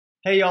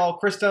Hey y'all,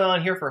 Chris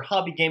Dunn here for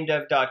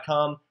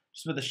hobbygamedev.com.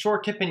 Just with a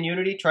short tip in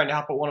Unity, trying to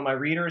help out one of my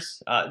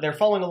readers. They're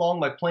following along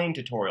my plane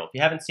tutorial. If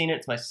you haven't seen it,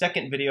 it's my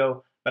second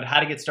video about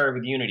how to get started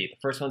with Unity. The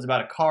first one's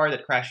about a car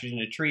that crashes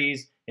into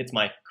trees. It's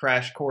my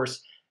crash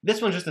course.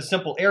 This one's just a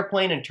simple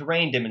airplane and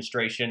terrain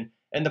demonstration.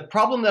 And the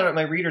problem that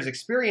my reader's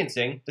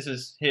experiencing, this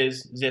is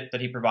his zip that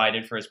he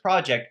provided for his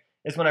project,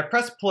 is when I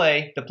press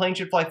play, the plane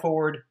should fly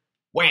forward,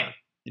 wham!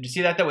 Did you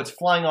see that? That was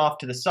flying off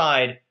to the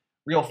side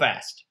real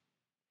fast.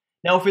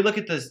 Now, if we look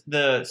at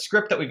the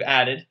script that we've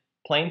added,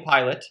 plain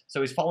pilot,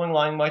 so he's following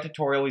along my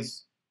tutorial,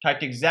 he's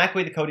typed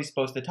exactly the code he's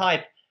supposed to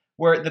type,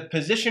 where the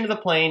position of the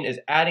plane is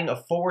adding a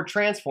forward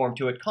transform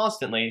to it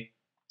constantly,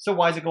 so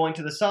why is it going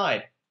to the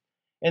side?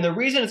 And the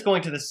reason it's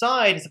going to the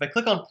side is if I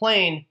click on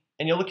plane,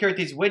 and you'll look here at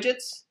these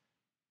widgets,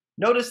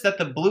 notice that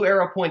the blue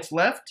arrow points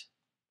left.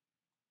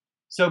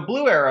 So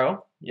blue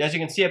arrow, as you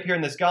can see up here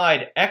in this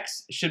guide,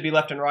 X should be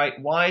left and right,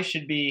 Y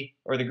should be,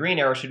 or the green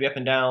arrow should be up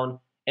and down,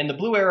 and the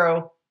blue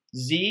arrow,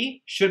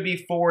 Z, should be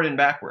forward and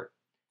backward.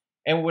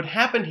 And what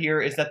happened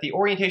here is that the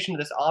orientation of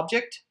this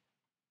object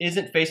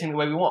isn't facing the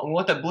way we want. We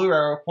want that blue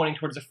arrow pointing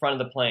towards the front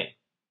of the plane.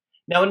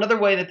 Now, another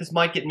way that this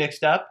might get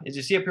mixed up is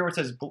you see up here where it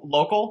says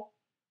local.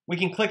 We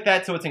can click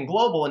that so it's in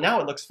global, and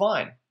now it looks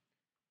fine.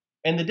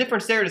 And the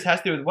difference there just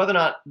has to do with whether or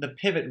not the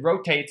pivot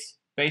rotates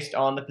based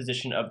on the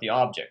position of the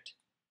object.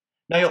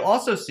 Now, you'll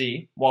also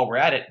see, while we're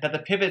at it, that the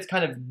pivot's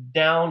kind of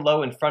down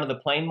low in front of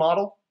the plane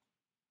model.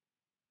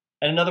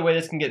 And another way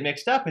this can get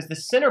mixed up is the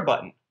center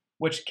button,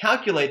 which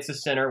calculates the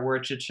center where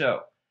it should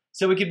show.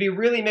 So we could be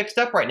really mixed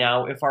up right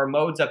now if our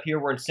modes up here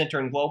were in center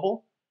and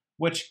global,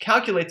 which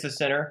calculates the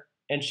center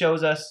and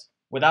shows us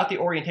without the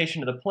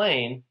orientation of the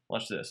plane.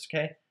 Watch this,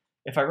 okay?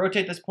 If I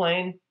rotate this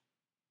plane,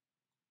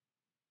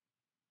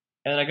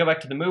 and then I go back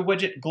to the move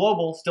widget,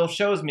 global still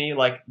shows me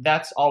like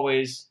that's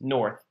always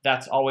north,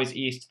 that's always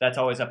east, that's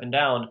always up and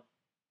down.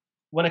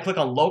 When I click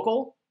on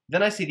local,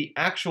 then I see the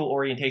actual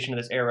orientation of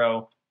this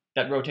arrow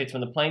that rotates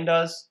when the plane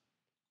does.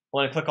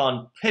 When I click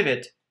on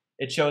pivot,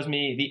 it shows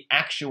me the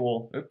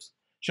actual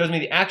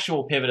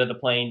pivot of the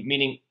plane,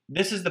 meaning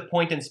this is the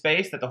point in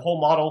space that the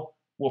whole model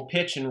will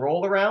pitch and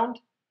roll around,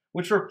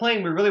 which for a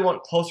plane we really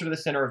want closer to the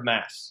center of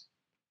mass.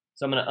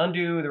 So I'm going to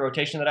undo the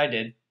rotation that I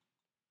did.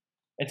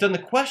 And so the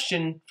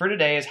question for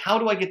today is, how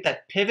do I get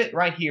that pivot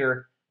right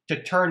here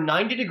to turn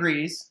 90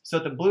 degrees so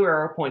that the blue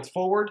arrow points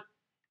forward?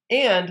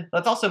 And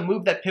let's also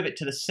move that pivot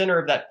to the center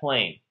of that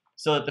plane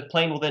so that the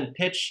plane will then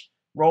pitch,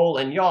 roll,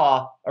 and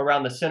yaw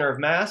around the center of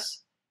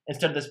mass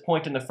instead of this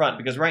point in the front.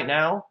 Because right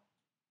now,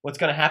 what's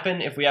going to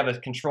happen if we have a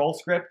control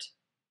script,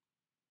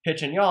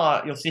 pitch and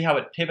yaw, you'll see how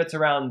it pivots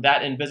around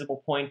that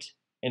invisible point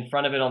in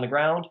front of it on the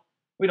ground.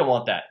 We don't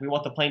want that. We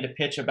want the plane to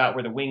pitch about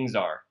where the wings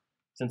are,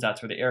 since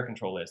that's where the air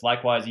control is.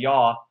 Likewise,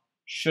 yaw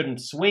shouldn't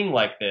swing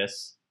like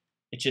this.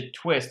 It should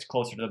twist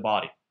closer to the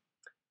body.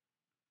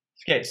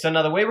 Okay, so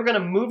now the way we're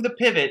going to move the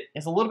pivot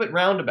is a little bit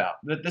roundabout.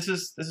 But this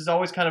is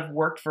always kind of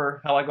worked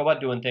for how I go about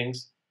doing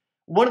things.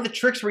 One of the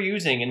tricks we're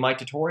using in my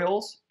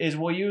tutorials is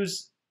we'll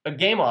use a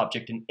game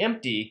object, an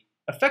empty,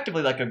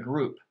 effectively like a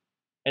group.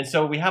 And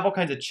so we have all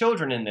kinds of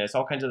children in this,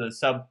 all kinds of the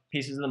sub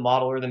pieces of the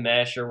model or the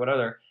mesh or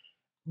whatever.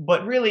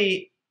 But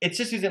really, it's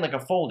just using like a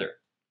folder.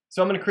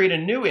 So I'm going to create a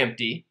new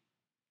empty.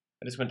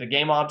 I just went to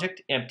game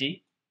object,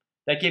 empty.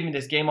 That gave me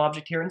this game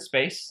object here in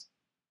space.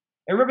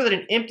 And remember that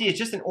an empty is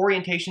just an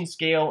orientation,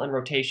 scale, and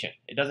rotation.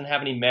 It doesn't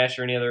have any mesh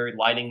or any other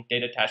lighting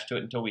data attached to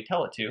it until we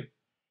tell it to.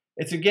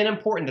 It's again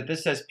important that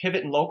this says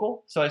pivot and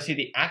local, so I see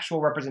the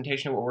actual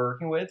representation of what we're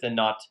working with and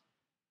not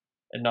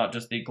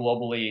just the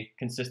globally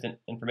consistent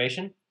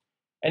information.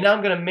 And now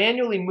I'm going to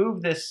manually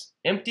move this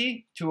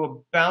empty to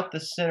about the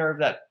center of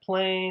that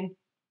plane.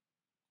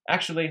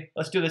 Actually,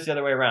 let's do this the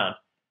other way around.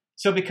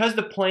 So because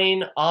the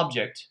plane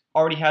object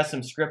already has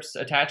some scripts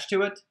attached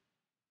to it,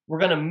 we're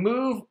going to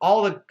move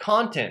all the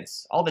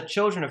contents, all the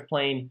children of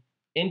plane,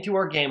 into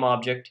our game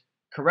object,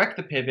 correct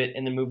the pivot,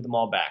 and then move them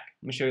all back.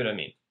 Let me show you what I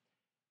mean.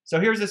 So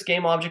here's this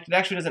game object. It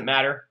actually doesn't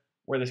matter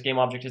where this game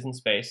object is in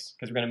space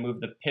because we're going to move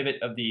the pivot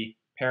of the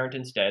parent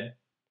instead.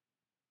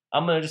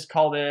 I'm going to just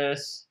call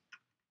this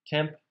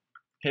temp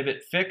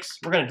pivot fix.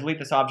 We're going to delete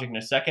this object in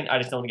a second. I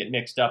just don't want to get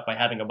mixed up by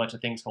having a bunch of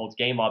things called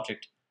game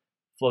object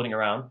floating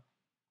around.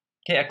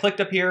 Okay, I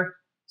clicked up here,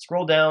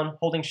 scroll down,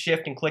 holding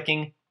shift and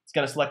clicking. It's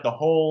going to select the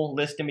whole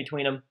list in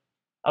between them.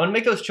 I'm going to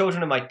make those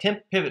children of my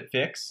temp pivot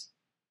fix.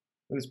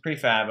 It was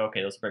prefab.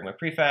 Okay, let's break my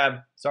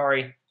prefab.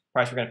 Sorry.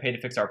 Price we're going to pay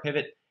to fix our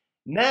pivot.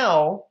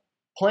 Now,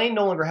 plane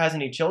no longer has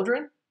any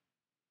children,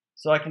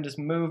 so I can just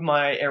move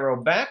my arrow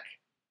back.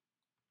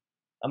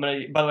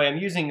 By the way, I'm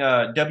using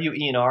W,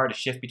 E, and R to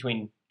shift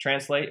between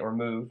translate or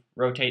move,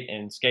 rotate,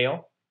 and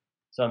scale.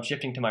 So I'm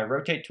shifting to my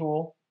rotate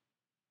tool,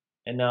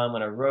 and now I'm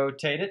going to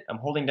rotate it. I'm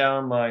holding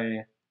down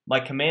my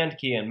command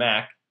key in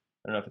Mac.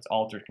 I don't know if it's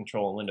Alt or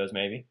Control in Windows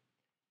maybe.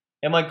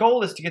 And my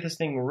goal is to get this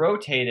thing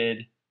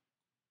rotated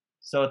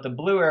so that the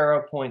blue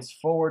arrow points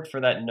forward for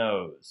that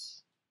nose.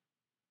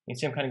 You can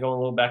see I'm kind of going a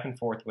little back and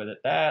forth with it.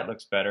 That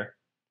looks better.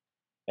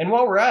 And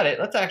while we're at it,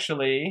 let's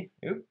actually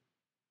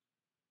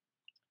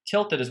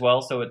tilt it as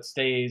well so it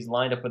stays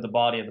lined up with the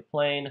body of the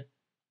plane.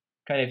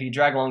 Kind of, if you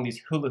drag along these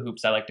hula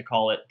hoops, I like to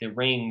call it, the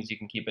rings, you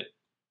can keep it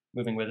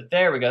moving with it.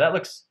 There we go. That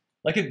looks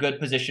like a good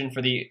position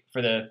for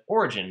the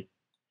origin.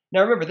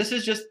 Now remember, this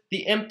is just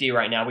the empty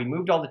right now. We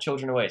moved all the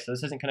children away, so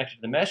this isn't connected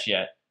to the mesh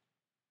yet.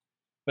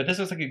 But this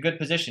looks like a good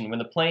position. When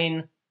the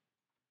plane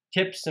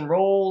tips and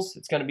rolls,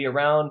 it's going to be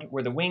around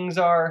where the wings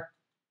are.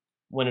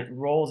 When it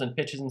rolls and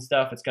pitches and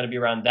stuff, it's going to be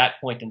around that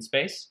point in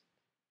space.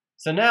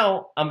 So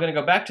now I'm going to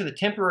go back to the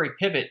temporary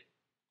pivot.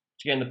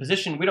 Which again, the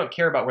position, we don't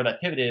care about where that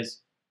pivot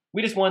is.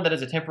 We just want that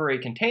as a temporary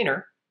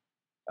container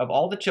of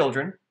all the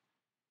children.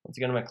 Once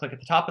again, I'm going to click at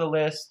the top of the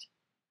list,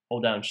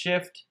 hold down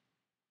Shift.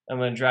 I'm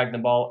going to drag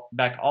them all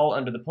back all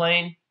under the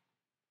plane.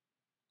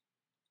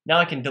 Now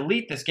I can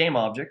delete this game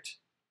object.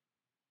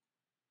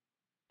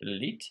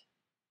 Delete.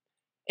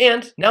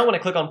 And now when I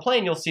click on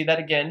plane, you'll see that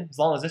again, as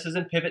long as this is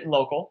in pivot and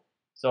local,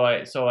 so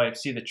I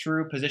see the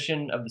true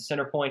position of the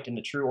center point and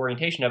the true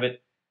orientation of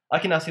it, I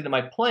can now see that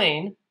my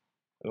plane,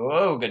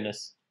 oh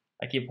goodness,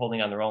 I keep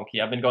holding on the wrong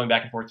key. I've been going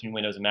back and forth between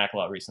Windows and Mac a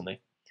lot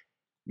recently.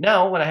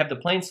 Now, when I have the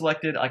plane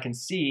selected, I can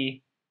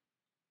see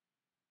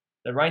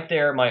that right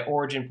there, my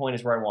origin point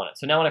is where I want it.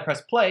 So now when I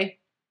press play,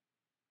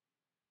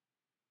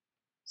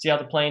 see how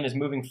the plane is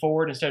moving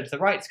forward instead of to the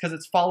right? It's because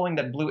it's following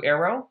that blue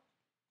arrow,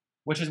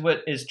 which is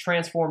what is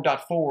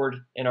transform.forward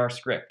in our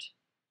script.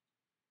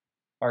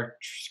 Our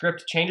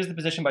script changes the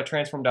position by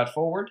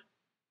transform.forward.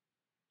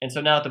 And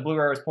so now that the blue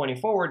arrow is pointing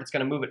forward, it's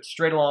going to move it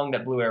straight along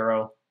that blue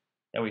arrow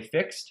that we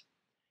fixed.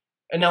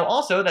 And now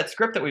also, that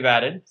script that we've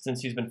added,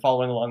 since he's been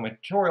following along my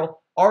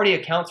tutorial, already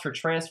accounts for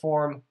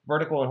transform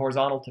vertical and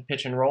horizontal to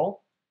pitch and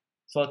roll.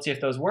 So let's see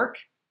if those work.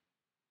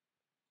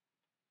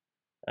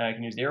 I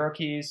can use the arrow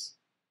keys.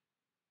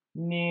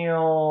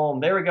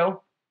 There we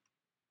go.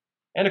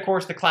 And of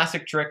course, the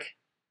classic trick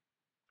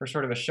for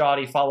sort of a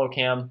shoddy follow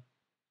cam.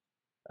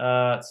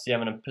 Let's see,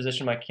 I'm going to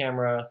position my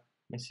camera. Let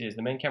me see, is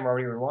the main camera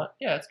already where we want?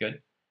 Yeah, that's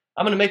good.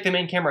 I'm going to make the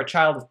main camera a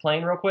child of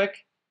plane real quick.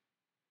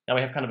 Now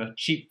we have kind of a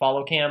cheap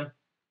follow cam.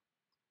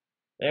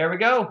 There we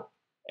go.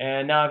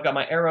 And now I've got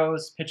my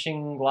arrows,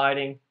 pitching,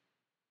 gliding.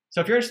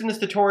 So if you're interested in this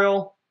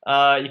tutorial,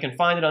 you can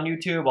find it on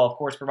YouTube. I'll, of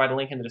course, provide a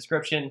link in the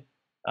description.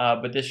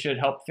 But this should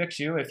help fix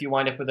you if you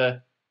wind up with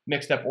a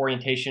mixed up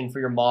orientation for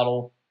your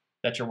model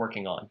that you're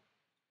working on.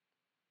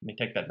 Let me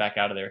take that back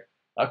out of there.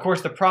 Of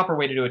course, the proper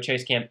way to do a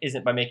chase cam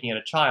isn't by making it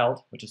a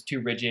child, which is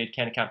too rigid,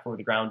 can't account for where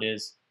the ground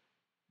is.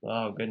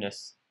 Oh,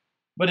 goodness.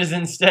 But is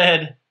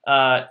instead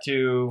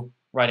to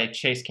write a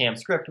chase cam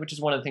script, which is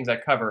one of the things I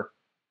cover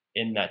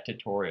in that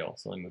tutorial.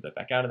 So let me move that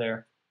back out of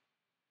there.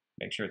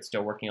 Make sure it's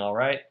still working all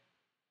right.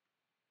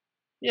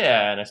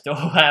 Yeah, and I still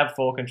have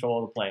full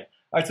control of the plane.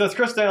 All right, so it's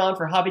Chris on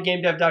for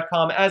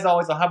hobbygamedev.com. As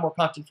always, I'll have more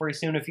content for you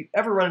soon. If you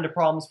ever run into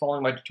problems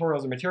following my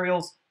tutorials or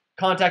materials,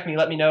 contact me,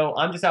 let me know.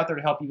 I'm just out there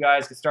to help you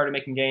guys get started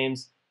making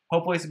games.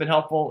 Hopefully this has been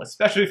helpful,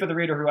 especially for the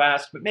reader who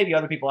asked, but maybe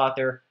other people out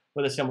there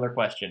with a similar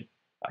question.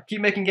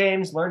 Keep making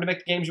games, learn to make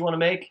the games you want to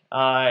make,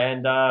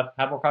 and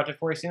have more content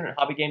for you soon at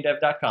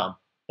hobbygamedev.com.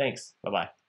 Thanks. Bye-bye.